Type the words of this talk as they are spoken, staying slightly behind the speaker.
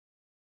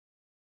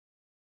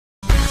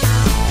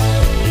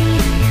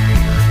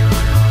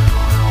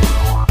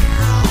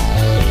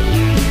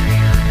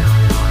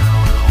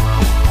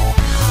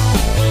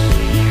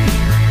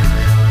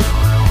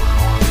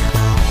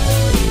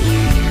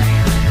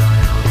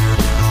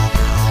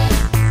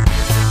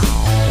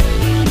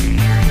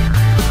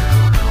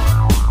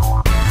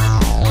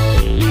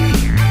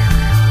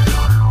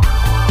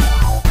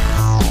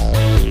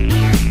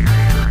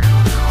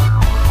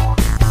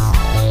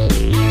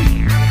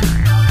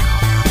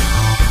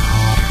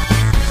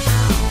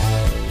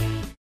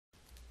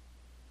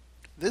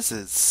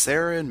This is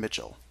Sarah and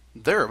Mitchell.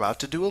 They're about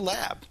to do a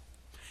lab.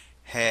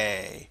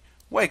 Hey,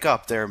 wake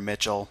up there,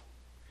 Mitchell.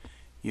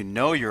 You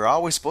know you're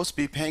always supposed to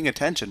be paying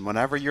attention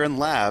whenever you're in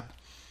lab.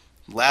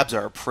 Labs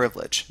are a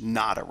privilege,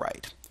 not a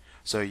right.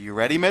 So you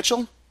ready,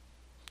 Mitchell?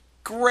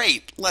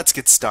 Great, let's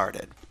get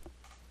started.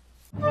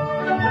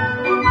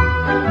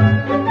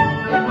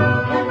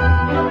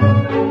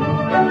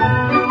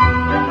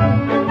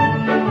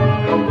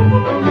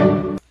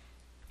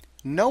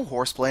 No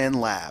horseplay in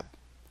lab.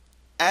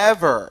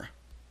 Ever.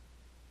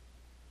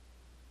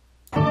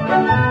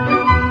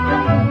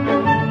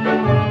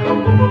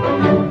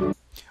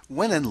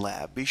 When in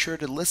lab, be sure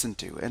to listen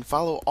to and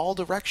follow all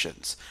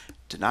directions.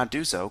 To not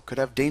do so could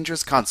have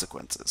dangerous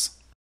consequences.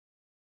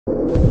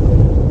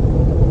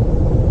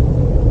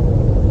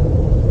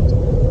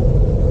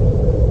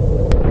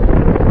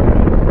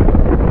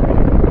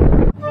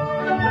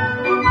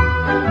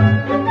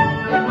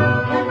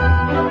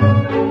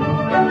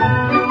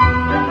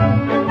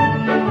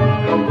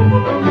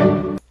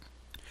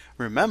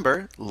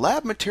 Remember,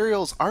 lab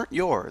materials aren't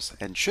yours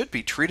and should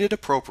be treated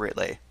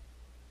appropriately.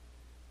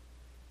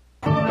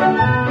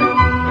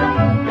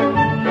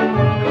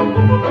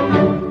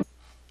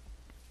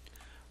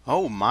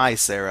 Oh my,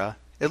 Sarah,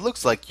 it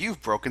looks like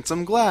you've broken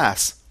some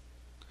glass.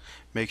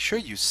 Make sure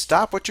you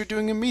stop what you're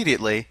doing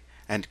immediately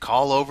and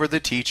call over the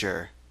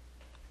teacher.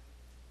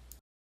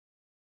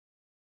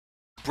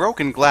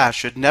 Broken glass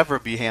should never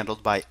be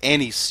handled by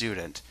any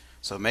student,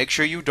 so make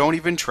sure you don't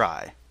even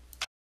try.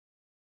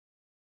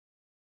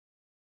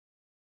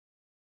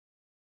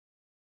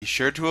 Be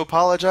sure to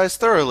apologize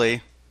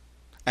thoroughly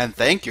and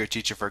thank your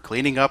teacher for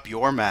cleaning up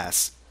your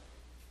mess.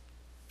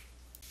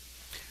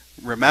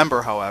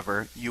 Remember,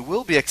 however, you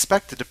will be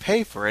expected to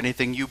pay for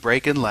anything you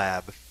break in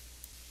lab.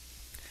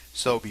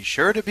 So be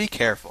sure to be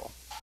careful.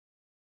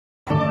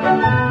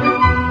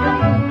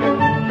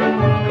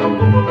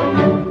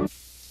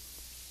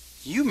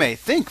 You may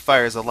think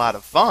fire is a lot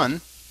of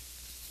fun,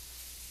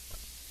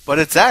 but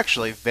it's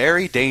actually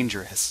very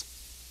dangerous.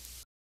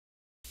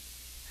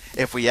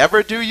 If we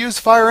ever do use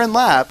fire in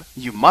lab,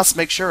 you must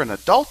make sure an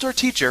adult or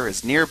teacher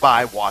is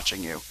nearby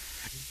watching you.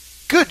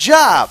 Good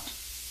job!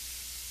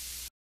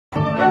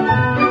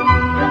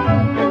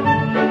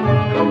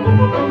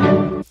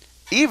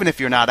 Even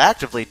if you're not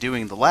actively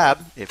doing the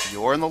lab, if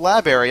you're in the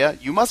lab area,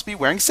 you must be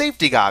wearing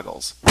safety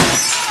goggles.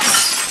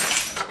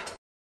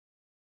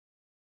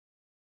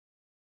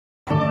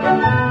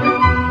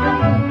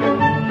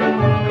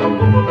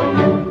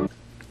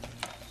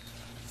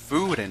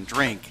 Food and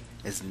drink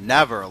is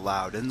never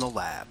allowed in the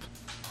lab.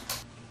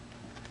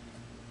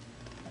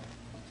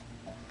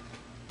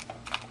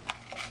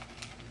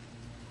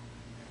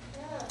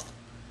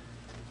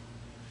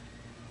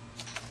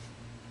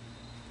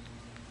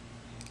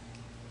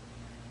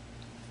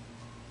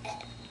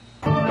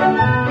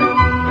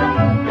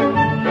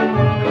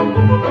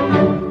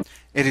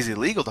 It is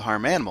illegal to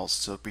harm animals,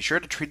 so be sure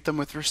to treat them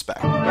with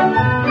respect.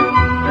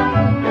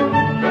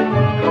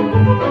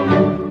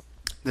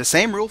 The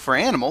same rule for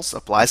animals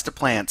applies to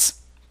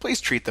plants. Please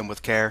treat them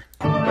with care.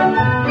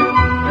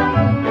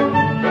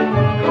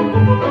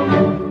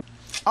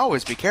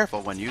 Always be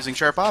careful when using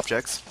sharp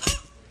objects.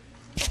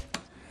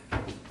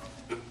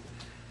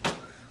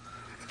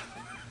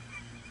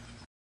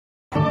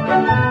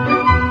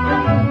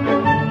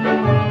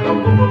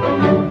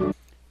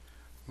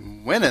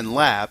 When in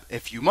lab,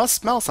 if you must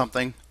smell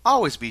something,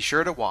 always be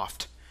sure to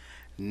waft.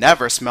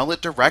 Never smell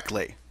it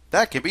directly.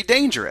 That can be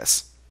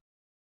dangerous.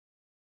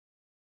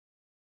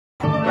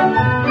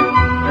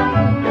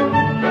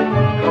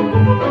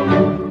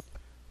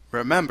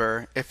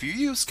 Remember, if you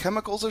use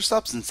chemicals or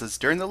substances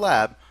during the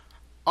lab,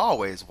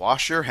 always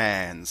wash your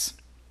hands.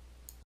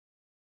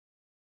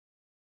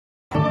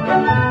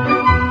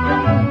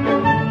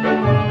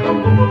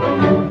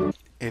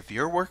 If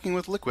you're working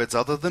with liquids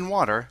other than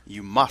water,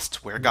 you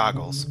must wear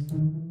goggles.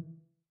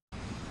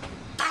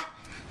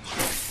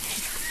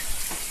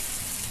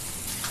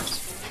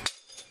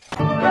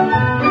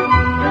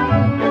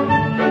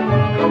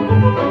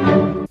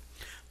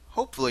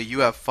 Hopefully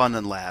you have fun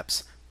in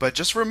labs, but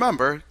just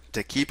remember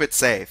to keep it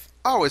safe.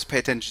 Always pay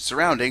attention to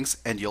surroundings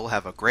and you'll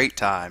have a great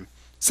time.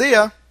 See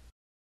ya!